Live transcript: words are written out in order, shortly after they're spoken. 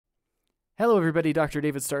Hello everybody, Dr.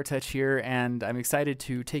 David Startouch here, and I'm excited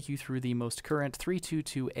to take you through the most current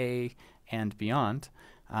 322A and beyond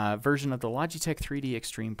version of the Logitech 3D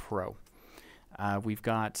Extreme Pro. We've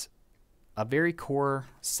got a very core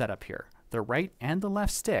setup here. The right and the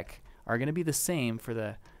left stick are going to be the same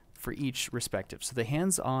for each respective. So the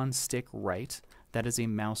hands-on stick right, that is a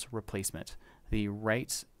mouse replacement. The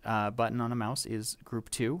right button on a mouse is group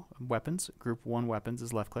 2 weapons. Group 1 weapons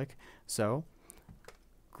is left click. So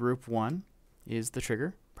group 1 is the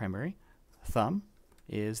trigger, primary. Thumb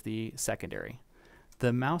is the secondary.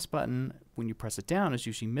 The mouse button, when you press it down, is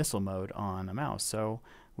usually missile mode on a mouse. So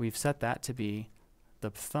we've set that to be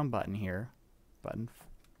the thumb button here, button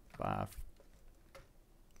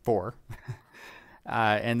 4.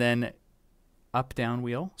 And then up, down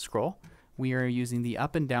wheel, scroll. We are using the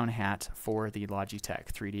up and down hat for the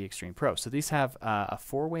Logitech 3D Extreme Pro. So these have a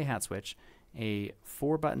 4-way hat switch,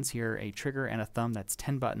 4 buttons here, a trigger, and a thumb. That's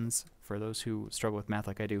 10 buttons for those who struggle with math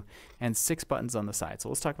like I do, and 6 buttons on the side. So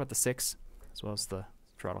let's talk about the 6 as well as the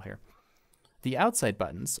throttle here. The outside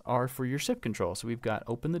buttons are for your shift control. So we've got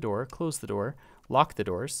open the door, close the door, lock the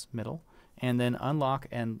doors, middle, and then unlock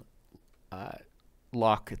and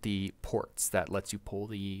lock the ports. That lets you pull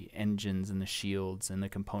the engines and the shields and the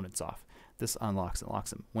components off. This unlocks and locks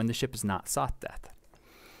them when the ship is not soft death.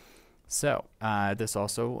 So this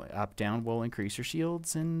also up down will increase your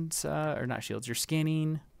shields and or not shields, your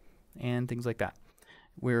scanning and things like that.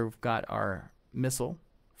 We've got our missile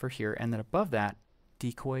for here, and then above that,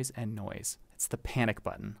 decoys and noise. It's the panic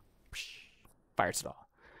button. Fires it all.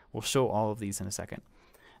 We'll show all of these in a second.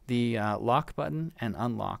 The lock button and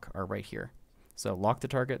unlock are right here. So lock the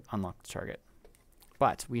target, unlock the target.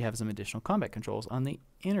 But we have some additional combat controls on the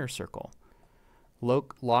inner circle.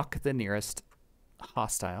 Lock the nearest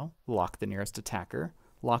hostile, lock the nearest attacker,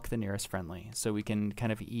 lock the nearest friendly. So we can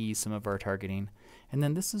kind of ease some of our targeting. And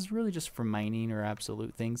then this is really just for mining or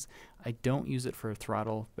absolute things. I don't use it for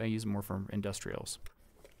throttle. I use it more for industrials.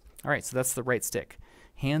 All right, so that's the right stick.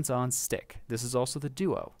 Hands-on stick. This is also the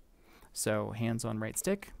duo. So hands-on right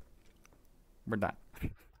stick, we're done.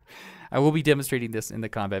 I will be demonstrating this in the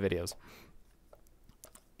combat videos.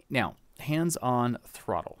 Now, hands-on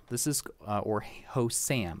throttle. This is, or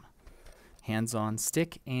HoSaM. Hands-on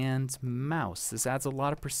stick and mouse. This adds a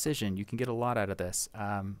lot of precision. You can get a lot out of this,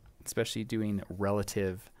 especially doing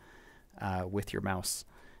relative with your mouse.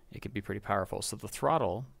 It could be pretty powerful. So the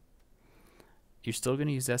throttle, you're still going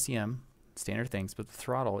to use SEM, standard things, but the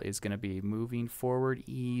throttle is going to be moving forward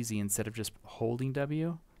easy instead of just holding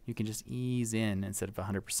W. You can just ease in instead of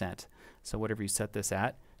 100%. So whatever you set this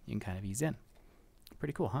at, you can kind of ease in.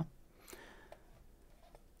 Pretty cool, huh?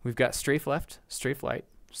 We've got strafe left, strafe right.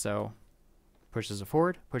 So pushes it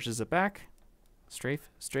forward, pushes it back, strafe,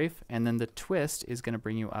 strafe, and then the twist is going to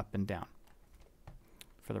bring you up and down.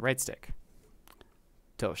 For the right stick,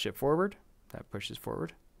 tilt ship forward, that pushes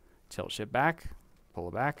forward, tilt ship back, pull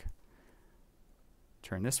it back,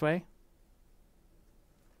 turn this way,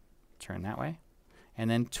 turn that way, and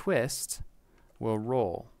then twist will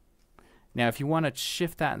roll. Now, if you want to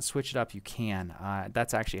shift that and switch it up, you can.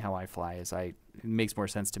 That's actually how I fly. It makes more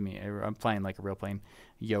sense to me. I'm flying like a real plane.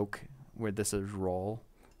 Yoke, where this is roll,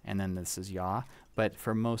 and then this is yaw. But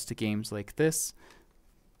for most games like this,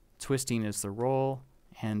 twisting is the roll,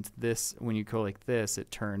 and this, when you go like this, it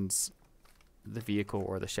turns the vehicle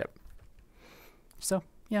or the ship. So,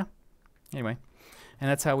 yeah. Anyway, and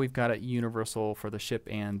that's how we've got it universal for the ship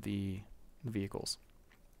and the vehicles.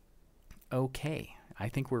 Okay, I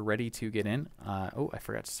think we're ready to get in. Oh, I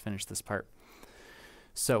forgot to finish this part.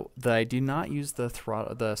 So I do not use the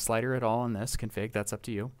slider at all on this config. That's up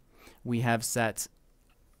to you. We have set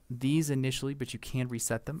these initially, but you can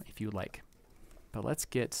reset them if you like. But let's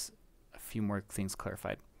get a few more things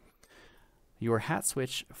clarified. Your hat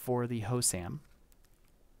switch for the HoSaM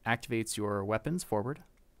activates your weapons forward.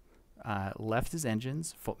 Left is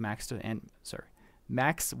engines,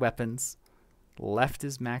 max weapons. Left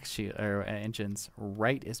is max engines.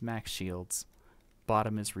 Right is max shields.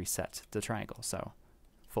 Bottom is reset. The triangle. So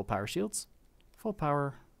full power shields, full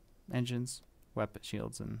power engines, weapon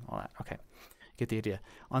shields, and all that. Okay, get the idea.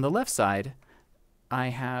 On the left side, I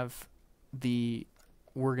have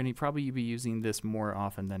we're going to probably be using this more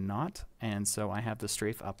often than not, and so I have the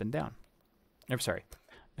strafe up and down. Sorry,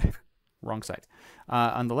 wrong side.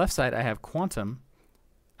 On the left side, I have quantum,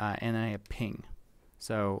 and I have ping.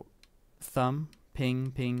 So thumb,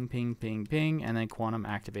 ping, ping, ping, ping, ping, and then quantum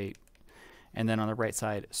activate. And then on the right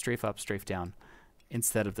side, strafe up, strafe down,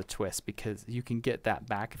 instead of the twist, because you can get that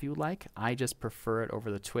back if you like. I just prefer it over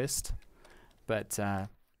the twist, but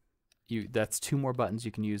that's 2 more buttons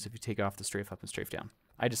you can use if you take off the strafe up and strafe down.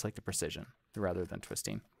 I just like the precision rather than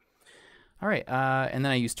twisting. All right, and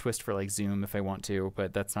then I use twist for like zoom if I want to,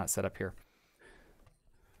 but that's not set up here.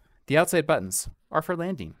 The outside buttons are for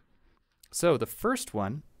landing. So the first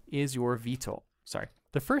one is your VTOL. Sorry,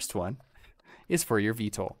 the first one is for your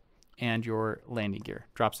VTOL and your landing gear.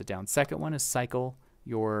 Drops it down. Second one is cycle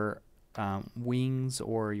your wings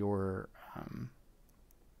or your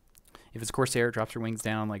if it's Corsair, it drops your wings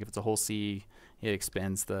down. Like if it's a whole C, it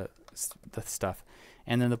expends the stuff.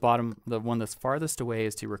 And then the bottom, the one that's farthest away,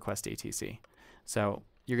 is to request ATC. So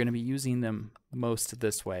you're going to be using them most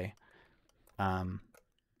this way.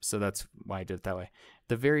 So that's why I did it that way.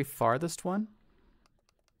 The very farthest one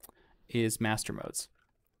is master modes,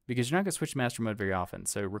 because you're not going to switch master mode very often.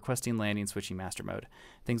 So requesting landing, switching master mode,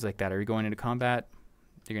 things like that. Are you going into combat?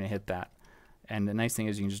 You're going to hit that. And the nice thing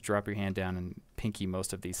is you can just drop your hand down and pinky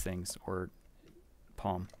most of these things, or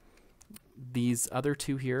palm. These other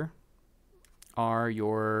two here are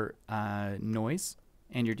your noise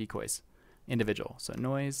and your decoys, individual. So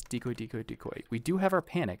noise, decoy, decoy, decoy. We do have our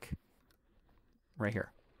panic right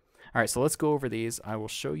here. All right, so let's go over these. I will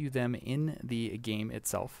show you them in the game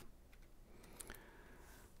itself.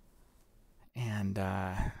 And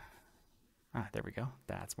there we go.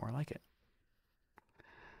 That's more like it.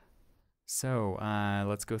 So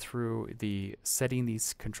let's go through the setting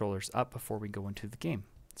these controllers up before we go into the game.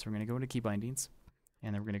 So we're going to go into key bindings,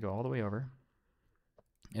 and then we're going to go all the way over.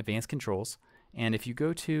 Advanced controls. And if you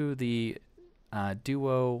go to the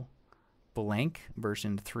Duo blank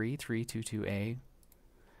version 3.322A,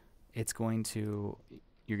 it's going to,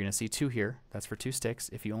 you're going to see two here. That's for two sticks.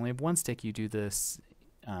 If you only have one stick, you do this.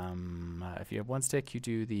 If you have one stick, you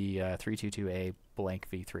do the 322A blank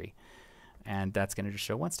V3. And that's going to just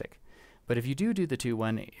show one stick. But if you do the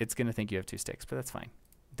 2-1, it's going to think you have two sticks, but that's fine.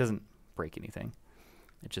 It doesn't break anything.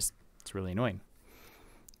 It's really annoying.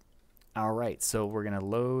 All right, so we're going to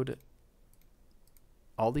load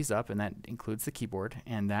all these up, and that includes the keyboard,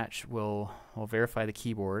 and that will verify the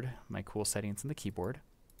keyboard, my cool settings in the keyboard,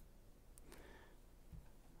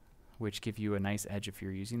 which give you a nice edge if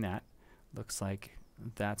you're using that. Looks like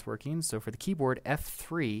that's working. So for the keyboard,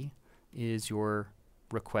 F3 is your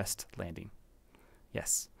request landing.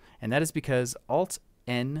 Yes. And that is because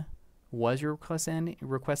Alt-N was your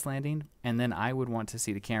request landing, and then I would want to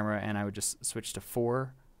see the camera, and I would just switch to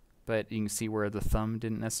 4, but you can see where the thumb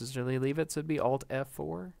didn't necessarily leave it, so it'd be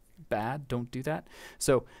Alt-F4. Bad, don't do that.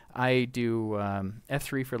 So I do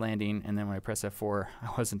F3 for landing, and then when I press F4, I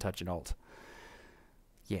wasn't touching Alt.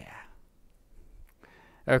 Yeah.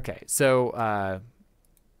 Okay, so,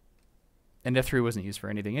 and F3 wasn't used for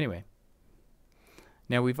anything anyway.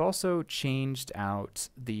 Now we've also changed out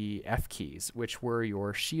the F keys, which were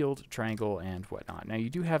your shield, triangle, and whatnot. Now you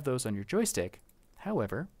do have those on your joystick.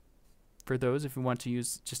 However, for those, if you want to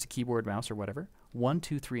use just a keyboard, mouse, or whatever, 1,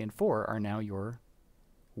 2, 3, and 4 are now your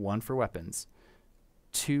 1 for weapons,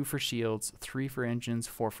 2 for shields, 3 for engines,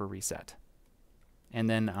 4 for reset. And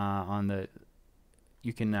then on the,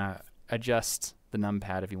 you can adjust the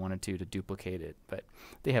numpad if you wanted to duplicate it, but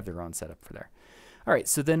they have their own setup for there. All right,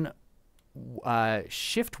 so then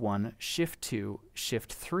Shift 1, Shift 2,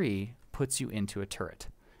 Shift 3 puts you into a turret.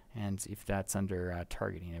 And if that's under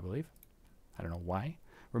targeting, I believe. I don't know why.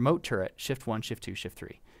 Remote turret, Shift 1, Shift 2, Shift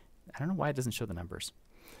 3. I don't know why it doesn't show the numbers.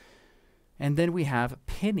 And then we have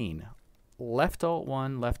pinning. Left Alt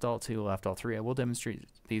 1, Left Alt 2, Left Alt 3. I will demonstrate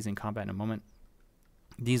these in combat in a moment.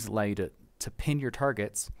 These allow you to pin your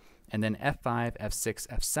targets. And then F5, F6,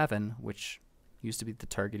 F7, which used to be the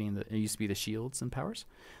targeting, it used to be the shields and powers.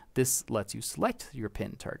 This lets you select your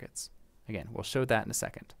pin targets. Again, we'll show that in a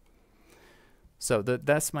second. So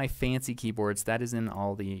that's my fancy keyboards. That is in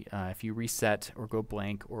all the, if you reset or go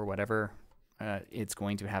blank or whatever, it's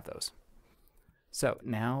going to have those. So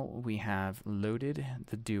now we have loaded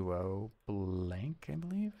the Duo blank, I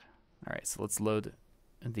believe. All right, so let's load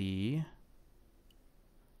the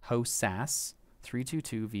HoSaS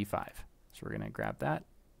 322 V5. So we're going to grab that.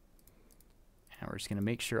 And we're just going to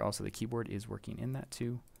make sure also the keyboard is working in that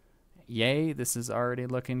too. Yay, this is already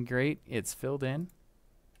looking great. It's filled in.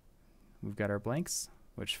 We've got our blanks,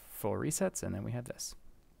 which full resets, and then we have this.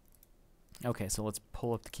 Okay, so let's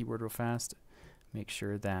pull up the keyboard real fast. Make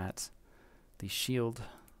sure that the shield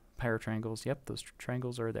power triangles, yep, those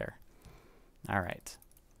triangles are there. All right.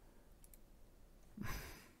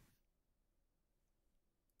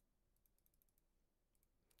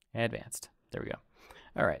 Advanced. There we go.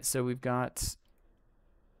 All right, so we've got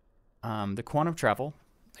the quantum travel,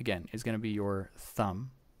 again, is going to be your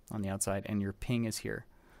thumb on the outside, and your ping is here.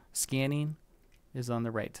 Scanning is on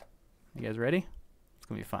the right. You guys ready? It's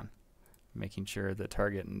going to be fun. Making sure the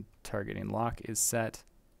target and targeting lock is set.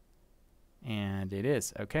 And it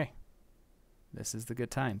is. Okay. This is the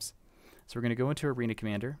good times. So we're going to go into Arena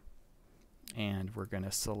Commander, and we're going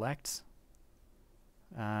to select,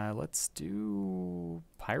 let's do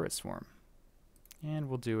Pirate Swarm, and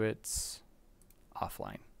we'll do it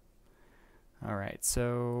offline. All right,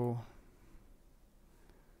 so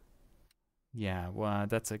yeah, well,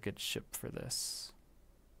 that's a good ship for this.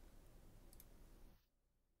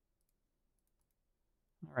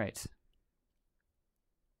 All right.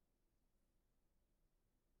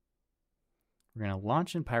 We're going to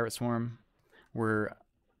launch in Pirate Swarm. We're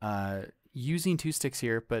using 2 sticks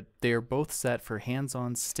here, but they're both set for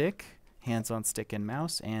hands-on stick and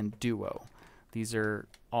mouse, and duo. These are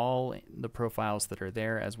all the profiles that are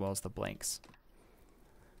there, as well as the blanks.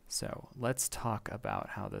 So let's talk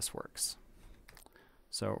about how this works.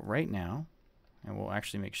 So right now, and we'll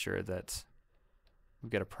actually make sure that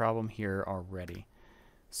we've got a problem here already.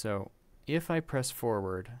 So if I press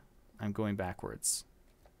forward, I'm going backwards.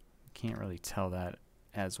 Can't really tell that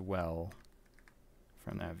as well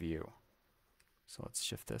from that view. So let's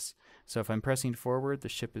shift this. So if I'm pressing forward, the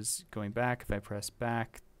ship is going back. If I press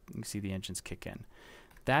back, you can see the engines kick in.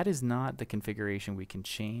 That is not the configuration we can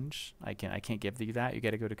change. I can't give you that. You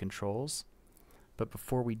got to go to controls. But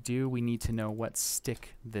before we do, we need to know what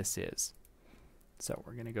stick this is. So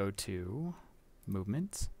we're going to go to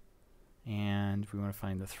movement, and we want to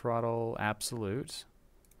find the throttle absolute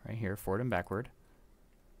right here, forward and backward.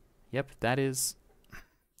 Yep, that is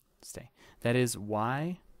that is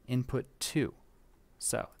Y input 2.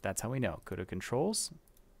 So that's how we know. Go to controls,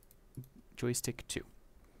 joystick 2.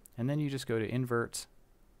 And then you just go to invert,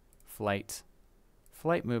 flight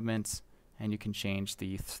movement, and you can change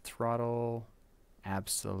the throttle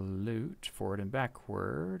absolute, forward and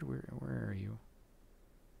backward. Where are you?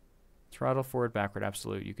 Throttle forward, backward,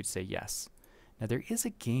 absolute. You could say yes. Now there is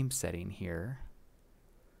a game setting here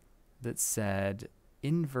that said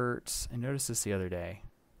invert. I noticed this the other day.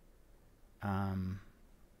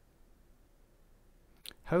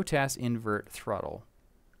 HoSaS invert throttle,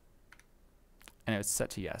 and it's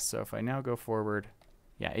set to yes. So if I now go forward,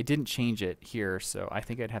 yeah, it didn't change it here, so I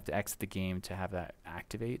think I'd have to exit the game to have that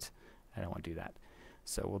activate. I don't want to do that,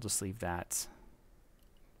 so we'll just leave that.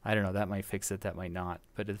 I don't know, that might fix it, that might not,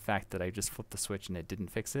 but the fact that I just flipped the switch and it didn't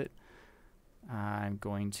fix it, I'm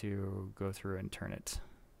going to go through and turn it,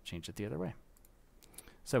 change it the other way.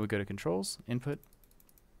 So we go to controls, input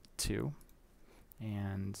 2,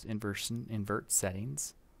 and invert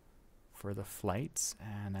settings for the flights,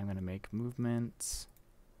 and I'm going to make movement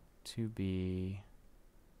to be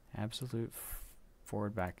absolute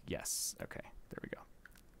forward, back, yes. Okay, there we go.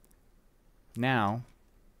 Now,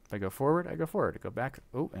 if I go forward, I go forward. I go back,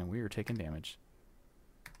 oh, and we are taking damage.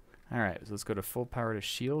 All right, so let's go to full power to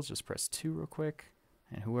shields. Just press 2 real quick,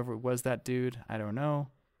 and whoever was that dude, I don't know,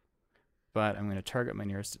 but I'm going to target my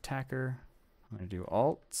nearest attacker. I'm going to do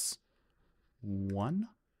Alt 1,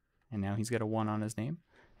 and now he's got a 1 on his name.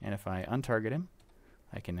 And if I untarget him,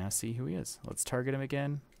 I can now see who he is. Let's target him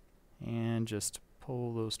again, and just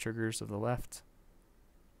pull those triggers to the left.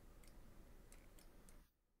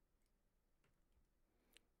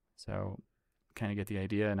 So kind of get the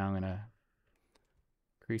idea. Now I'm going to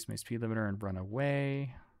increase my speed limiter and run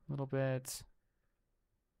away a little bit.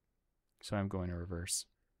 So I'm going to reverse.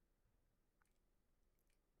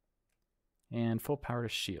 And full power to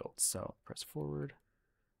shield. So press forward.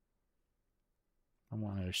 I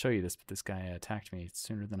wanted to show you this, but this guy attacked me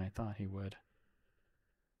sooner than I thought he would.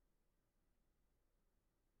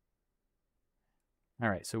 All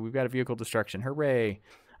right, so we've got a vehicle destruction. Hooray!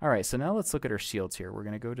 All right, so now let's look at our shields here. We're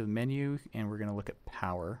going to go to the menu, and we're going to look at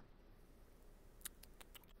power.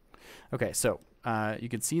 Okay, so you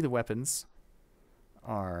can see the weapons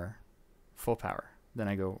are full power. Then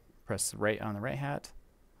I go press right on the right hat,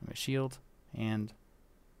 my shield, and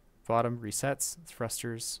bottom resets,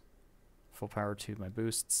 thrusters, full power to my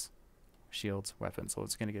boosts, shields, weapons. So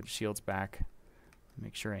it's going to get shields back.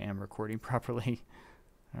 Make sure I am recording properly.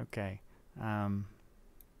 Okay. Let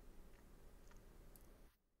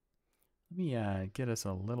me get us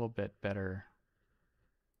a little bit better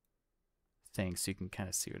thing so you can kind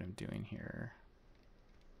of see what I'm doing here.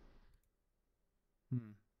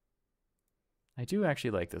 I do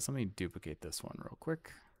actually like this. Let me duplicate this one real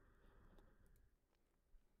quick.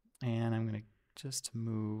 And I'm going to just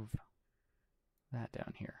move that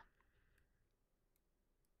down here.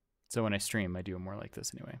 So when I stream, I do more like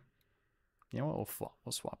this anyway. You know what?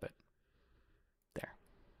 We'll swap it. There.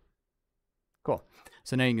 Cool.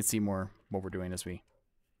 So now you can see more what we're doing as we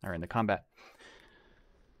are in the combat.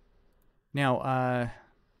 Now,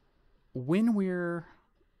 when we're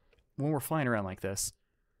flying around like this,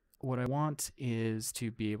 what I want is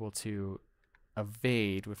to be able to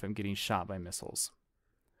evade if I'm getting shot by missiles.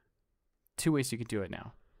 two ways you can do it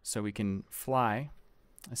now. So we can fly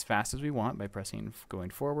as fast as we want by pressing going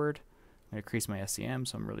forward. I'm going to increase my SCM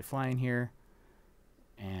so I'm really flying here.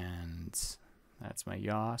 And that's my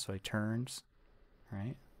yaw, so I turned,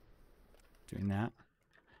 right? Doing that.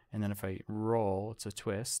 And then if I roll, it's a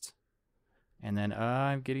twist. And then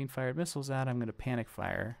I'm getting fired missiles at. I'm going to panic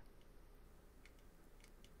fire.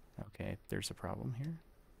 Okay, there's a problem here.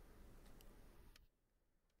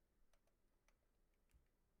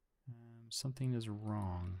 Something is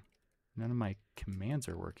wrong. None of my commands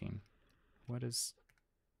are working. What is...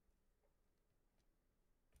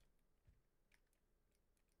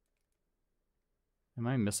 Am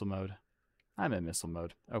I in missile mode? I'm in missile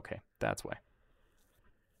mode. Okay, that's why.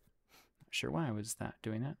 Not sure why I was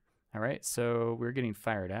doing that. All right, so we're getting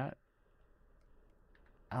fired at.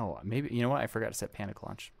 Oh, maybe, you know what? I forgot to set panic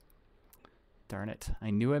launch. Darn it. I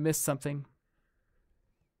knew I missed something.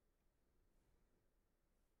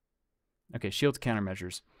 Okay, shields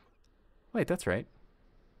countermeasures. Wait, that's right.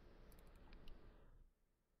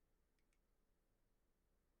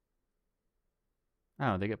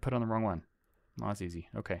 Oh, they get put on the wrong one. Oh, that's easy.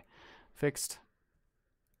 Okay. Fixed.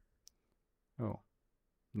 Oh.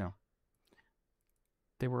 No.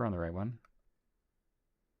 They were on the right one.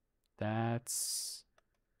 That's...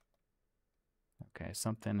 Okay,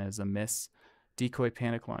 something is amiss. Decoy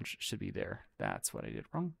panic launch should be there. That's what I did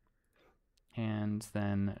wrong. And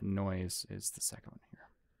then noise is the second one here.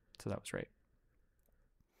 So that was right.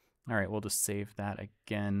 All right, we'll just save that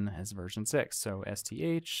again as version 6. So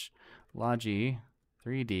STH, Logi,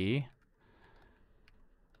 3D,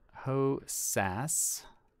 HoSaS,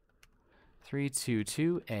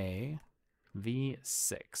 322A,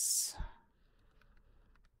 V6.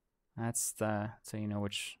 That's the, so you know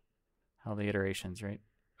how the iterations, right?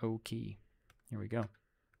 Okay, here we go.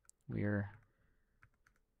 We're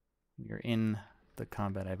in the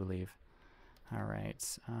combat, I believe. All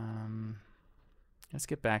right, let's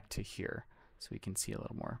get back to here so we can see a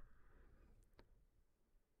little more.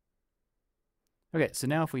 Okay, so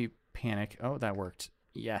now if we panic, oh, that worked.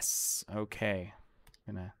 Yes, okay.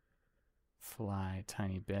 I'm gonna fly a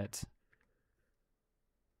tiny bit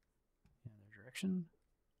in the other direction.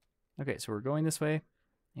 Okay, so we're going this way,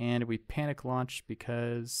 and we panic launch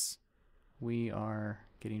because we are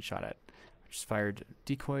getting shot at. We just fired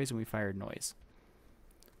decoys and we fired noise.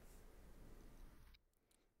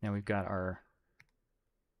 Now we've got our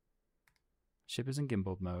ship is in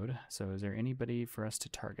gimbal mode, so is there anybody for us to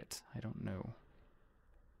target? I don't know.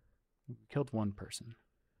 We killed one person.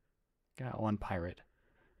 Got one pirate,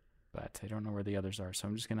 but I don't know where the others are, so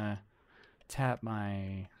I'm just gonna tap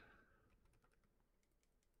my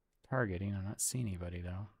targeting. I'm not seeing anybody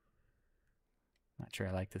though. Not sure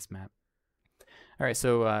I like this map. All right,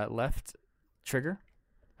 so left trigger.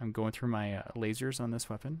 I'm going through my lasers on this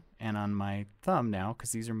weapon and on my thumb now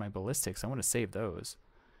because these are my ballistics. I want to save those.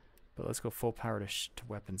 But let's go full power to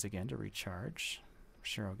weapons again to recharge. I'm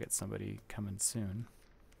sure I'll get somebody coming soon.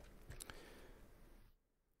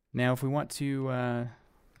 Now, if we want to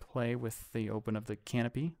play with the open of the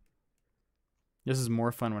canopy, this is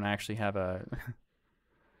more fun when I actually have a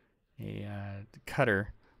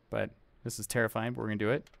cutter, but this is terrifying, but we're going to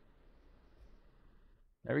do it.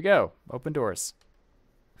 There we go. Open doors.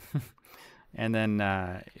 And then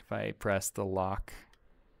if I press the lock,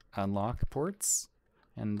 unlock ports,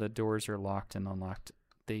 and the doors are locked and unlocked,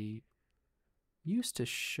 they used to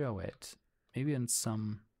show it. Maybe in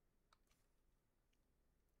some...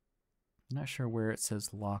 I'm not sure where it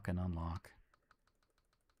says lock and unlock.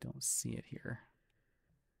 Don't see it here.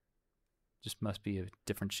 Just must be a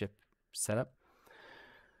different ship setup.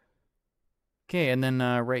 Okay, and then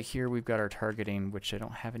right here we've got our targeting, which I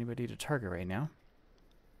don't have anybody to target right now.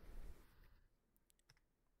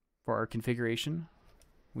 For our configuration,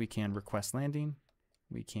 we can request landing.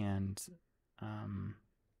 We can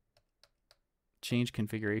change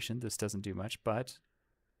configuration. This doesn't do much, but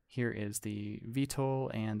here is the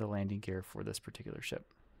VTOL and the landing gear for this particular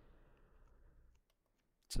ship.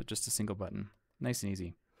 So just a single button. Nice and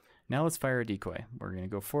easy. Now let's fire a decoy. We're going to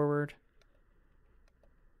go forward.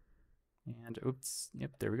 And oops,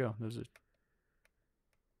 yep, there we go. Those are...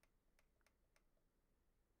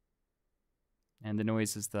 And the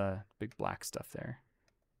noise is the big black stuff there.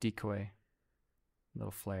 Decoy,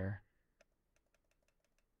 little flare.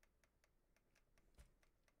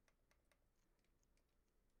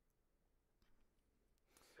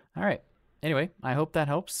 All right. Anyway, I hope that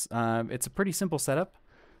helps. It's a pretty simple setup.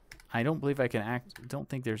 I don't believe I can don't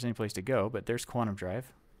think there's any place to go, but there's quantum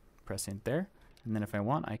drive. Press in there. And then if I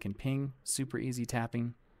want, I can ping. Super easy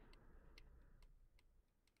tapping.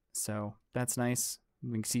 So that's nice.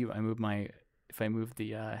 We can see I move my if I move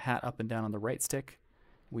the hat up and down on the right stick,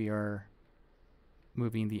 we are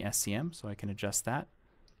moving the SCM, so I can adjust that.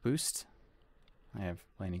 Boost, I have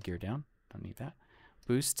landing gear down, don't need that.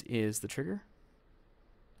 Boost is the trigger,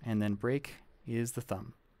 and then brake is the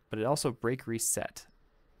thumb. But it also brake reset.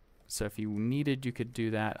 So if you needed, you could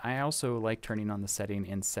do that. I also like turning on the setting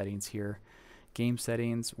in settings here. Game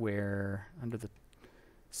settings, where under the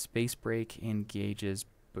space brake engages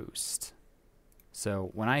boost. So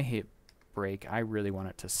when I hit brake, I really want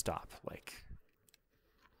it to stop.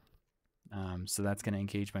 So that's going to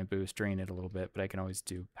engage my boost, drain it a little bit, but I can always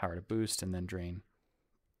do power to boost and then drain.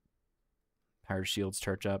 Power shields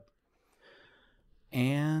charge up.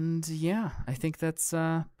 And yeah, I think that's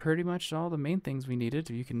pretty much all the main things we needed.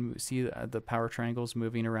 You can see the power triangles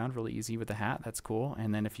moving around really easy with the hat. That's cool.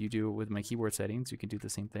 And then if you do it with my keyboard settings, you can do the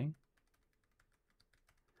same thing.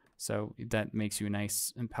 So that makes you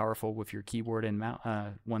nice and powerful with your keyboard and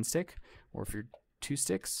one stick, or if you're two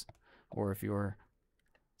sticks, or if you're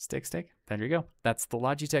stick. There you go. That's the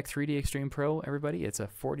Logitech 3D Extreme Pro, everybody. It's a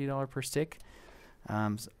 $40 per stick.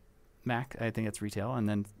 Mac, I think it's retail, and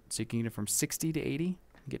then so you can get it from 60 to 80,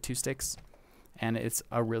 get two sticks, and it's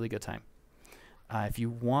a really good time. If you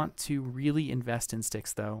want to really invest in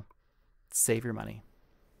sticks, though, save your money.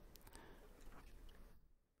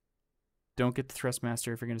 Don't get the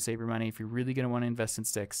Thrustmaster if you're going to save your money. If you're really going to want to invest in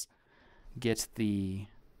sticks, get the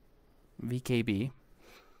VKB.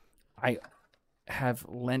 I have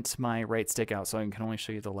lent my right stick out, so I can only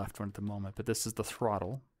show you the left one at the moment, but this is the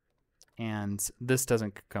throttle. And this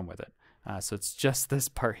doesn't come with it. So it's just this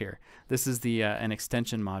part here. This is the an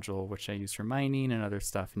extension module, which I use for mining and other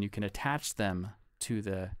stuff, and you can attach them to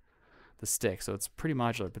the stick. So it's pretty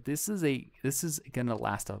modular, but this is going to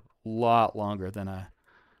last a lot longer than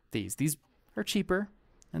these. These are cheaper,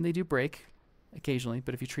 and they do break occasionally,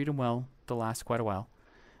 but if you treat them well, they'll last quite a while.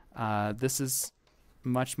 This is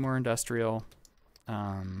much more industrial.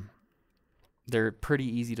 They're pretty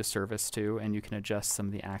easy to service too, and you can adjust some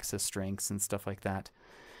of the axis strengths and stuff like that.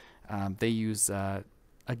 They use a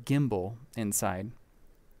gimbal inside,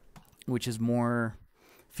 which is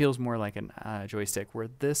feels more like a joystick, where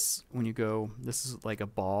this is like a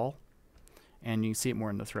ball, and you can see it more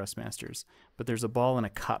in the Thrustmasters, but there's a ball and a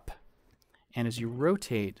cup, and as you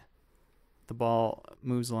rotate, the ball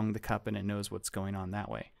moves along the cup and it knows what's going on that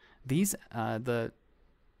way. These, the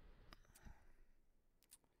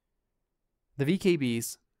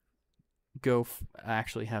VKBs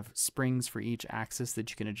actually have springs for each axis that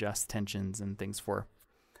you can adjust tensions and things for.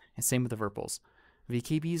 And same with the Virpils.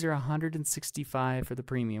 VKBs are $165 for the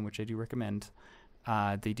premium, which I do recommend.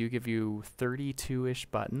 They do give you 32-ish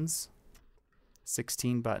buttons,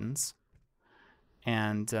 16 buttons.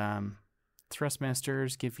 And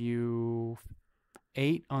Thrustmasters give you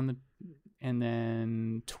 8 and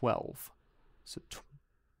then 12. So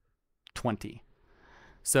 20.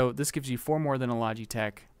 So this gives you 4 more than a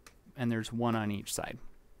Logitech, and there's 1 on each side.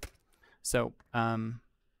 So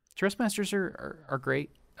Thrustmasters are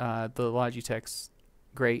great. The Logitech's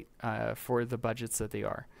great for the budgets that they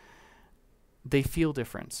are. They feel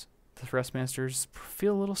different. The Thrustmasters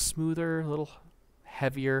feel a little smoother, a little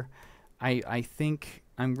heavier. I think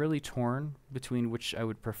I'm really torn between which I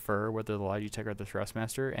would prefer, whether the Logitech or the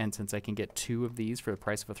Thrustmaster. And since I can get 2 of these for the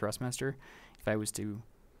price of a Thrustmaster, if I was to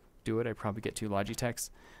do it, I'd probably get 2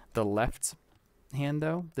 Logitechs. The left hand,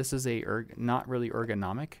 though, this is not really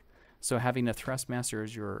ergonomic. So having a Thrustmaster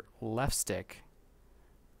as your left stick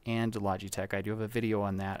and Logitech, I do have a video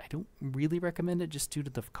on that. I don't really recommend it just due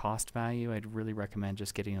to the cost value. I'd really recommend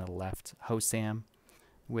just getting a left HoSaM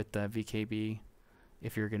with the VKB.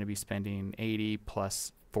 If you're going to be spending 80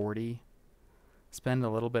 plus 40, spend a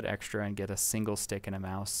little bit extra and get a single stick and a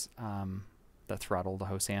mouse that throttle the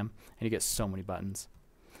HoSaM, and you get so many buttons.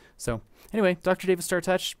 So anyway, Dr. David Star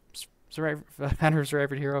Touch, founder of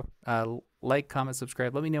Survivor Hero. Like, comment,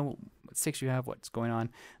 subscribe. Let me know what sticks you have, what's going on.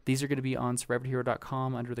 These are going to be on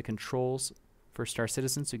survivorhero.com under the controls for Star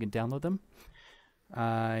Citizen, so you can download them.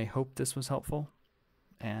 I hope this was helpful.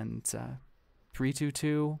 And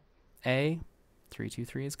 322A,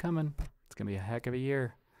 323 is coming. It's going to be a heck of a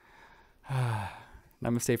year.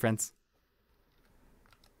 Namaste, friends.